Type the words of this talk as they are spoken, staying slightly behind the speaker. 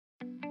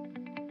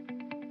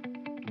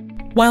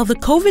While the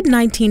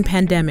COVID-19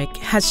 pandemic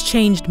has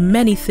changed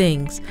many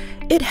things,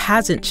 it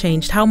hasn't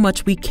changed how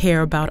much we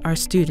care about our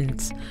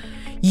students.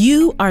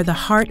 You are the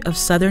heart of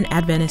Southern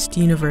Adventist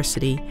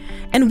University,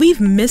 and we've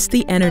missed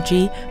the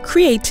energy,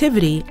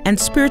 creativity, and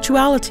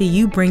spirituality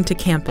you bring to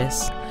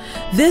campus.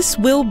 This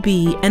will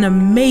be an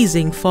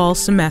amazing fall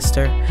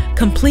semester,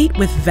 complete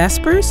with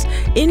Vespers,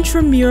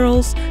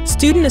 intramurals,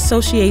 student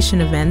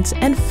association events,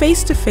 and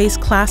face-to-face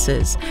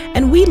classes,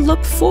 and we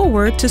look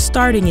forward to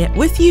starting it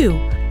with you.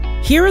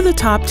 Here are the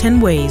top 10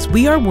 ways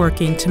we are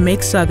working to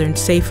make Southern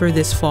safer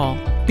this fall.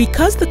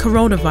 Because the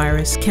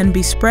coronavirus can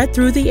be spread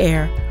through the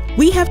air,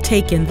 we have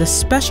taken the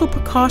special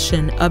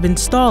precaution of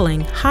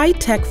installing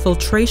high-tech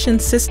filtration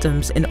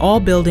systems in all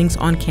buildings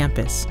on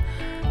campus.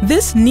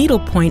 This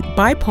needlepoint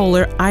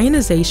bipolar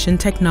ionization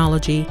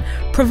technology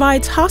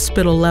provides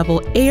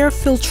hospital-level air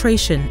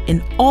filtration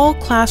in all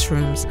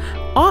classrooms,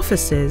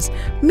 offices,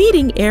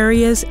 meeting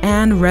areas,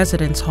 and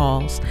residence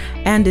halls,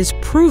 and is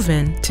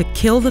proven to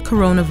kill the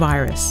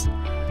coronavirus.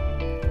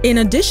 In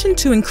addition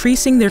to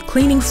increasing their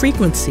cleaning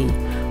frequency,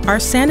 our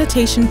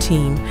sanitation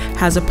team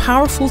has a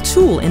powerful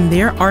tool in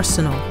their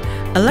arsenal: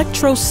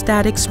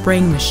 electrostatic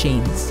spraying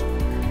machines.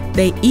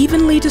 They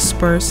evenly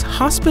disperse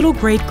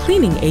hospital-grade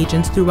cleaning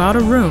agents throughout a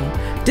room,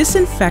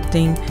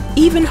 disinfecting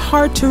even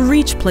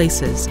hard-to-reach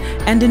places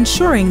and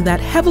ensuring that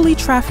heavily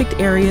trafficked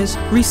areas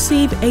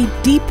receive a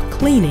deep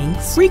cleaning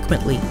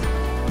frequently.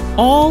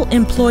 All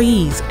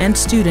employees and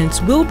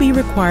students will be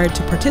required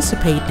to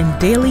participate in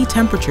daily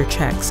temperature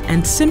checks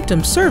and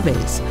symptom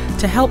surveys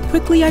to help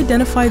quickly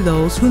identify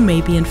those who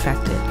may be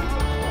infected.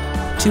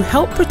 To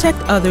help protect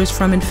others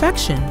from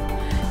infection,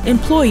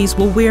 employees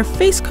will wear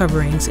face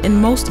coverings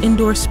in most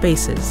indoor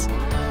spaces.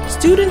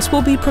 Students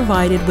will be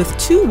provided with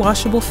 2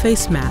 washable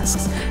face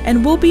masks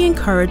and will be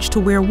encouraged to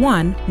wear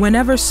one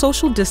whenever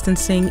social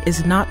distancing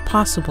is not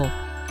possible.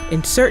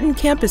 In certain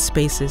campus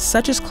spaces,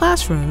 such as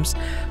classrooms,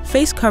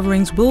 face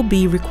coverings will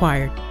be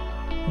required.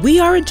 We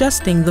are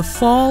adjusting the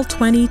fall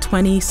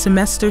 2020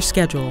 semester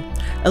schedule,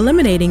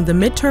 eliminating the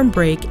midterm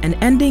break and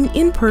ending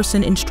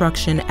in-person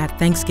instruction at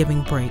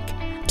Thanksgiving break.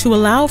 To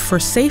allow for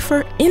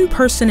safer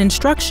in-person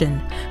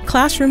instruction,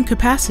 classroom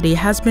capacity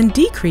has been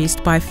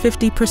decreased by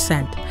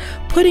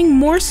 50%, putting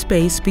more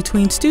space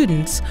between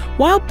students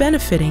while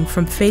benefiting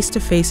from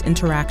face-to-face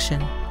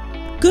interaction.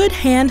 Good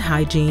hand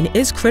hygiene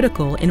is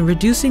critical in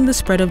reducing the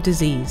spread of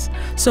disease,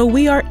 so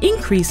we are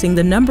increasing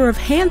the number of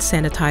hand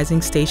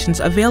sanitizing stations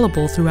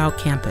available throughout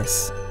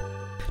campus.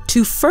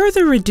 To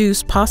further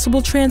reduce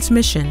possible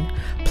transmission,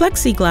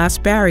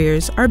 plexiglass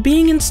barriers are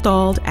being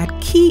installed at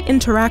key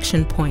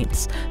interaction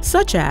points,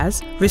 such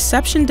as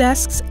reception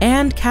desks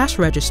and cash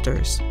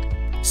registers.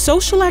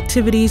 Social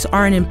activities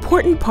are an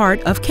important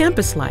part of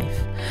campus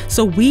life,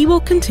 so we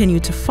will continue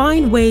to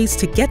find ways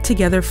to get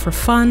together for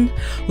fun,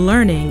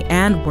 learning,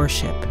 and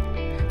worship.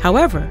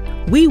 However,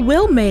 we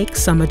will make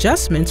some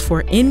adjustments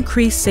for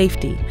increased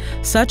safety,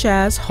 such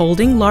as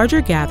holding larger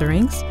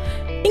gatherings,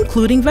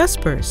 including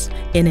Vespers,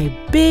 in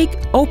a big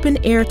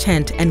open-air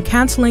tent and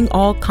canceling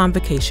all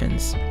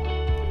convocations.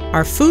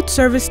 Our food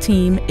service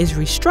team is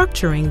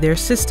restructuring their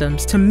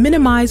systems to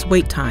minimize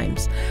wait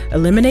times,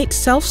 eliminate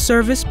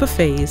self-service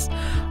buffets,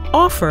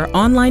 offer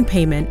online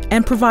payment,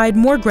 and provide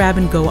more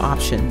grab-and-go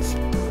options.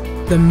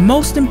 The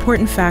most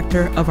important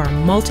factor of our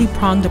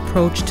multi-pronged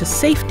approach to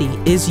safety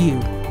is you.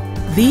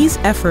 These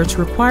efforts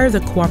require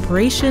the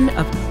cooperation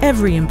of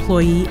every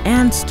employee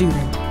and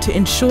student to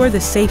ensure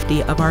the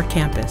safety of our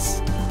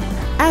campus.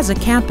 As a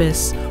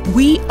campus,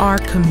 we are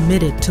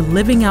committed to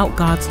living out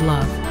God's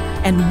love.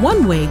 And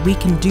one way we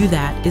can do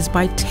that is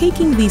by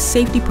taking these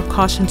safety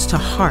precautions to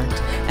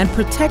heart and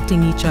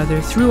protecting each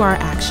other through our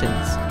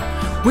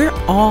actions. We're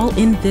all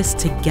in this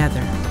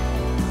together.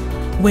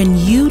 When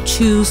you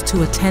choose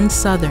to attend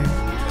Southern,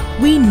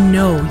 we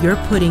know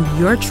you're putting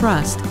your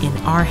trust in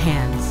our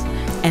hands,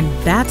 and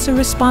that's a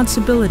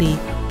responsibility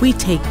we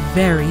take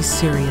very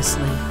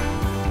seriously.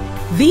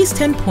 These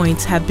 10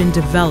 points have been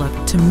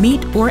developed to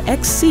meet or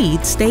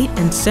exceed State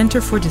and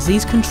Center for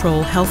Disease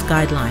Control health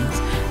guidelines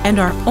and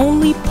are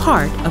only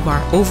part of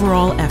our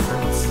overall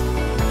efforts.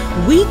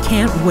 We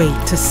can't wait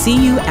to see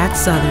you at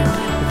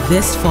Southern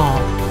this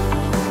fall.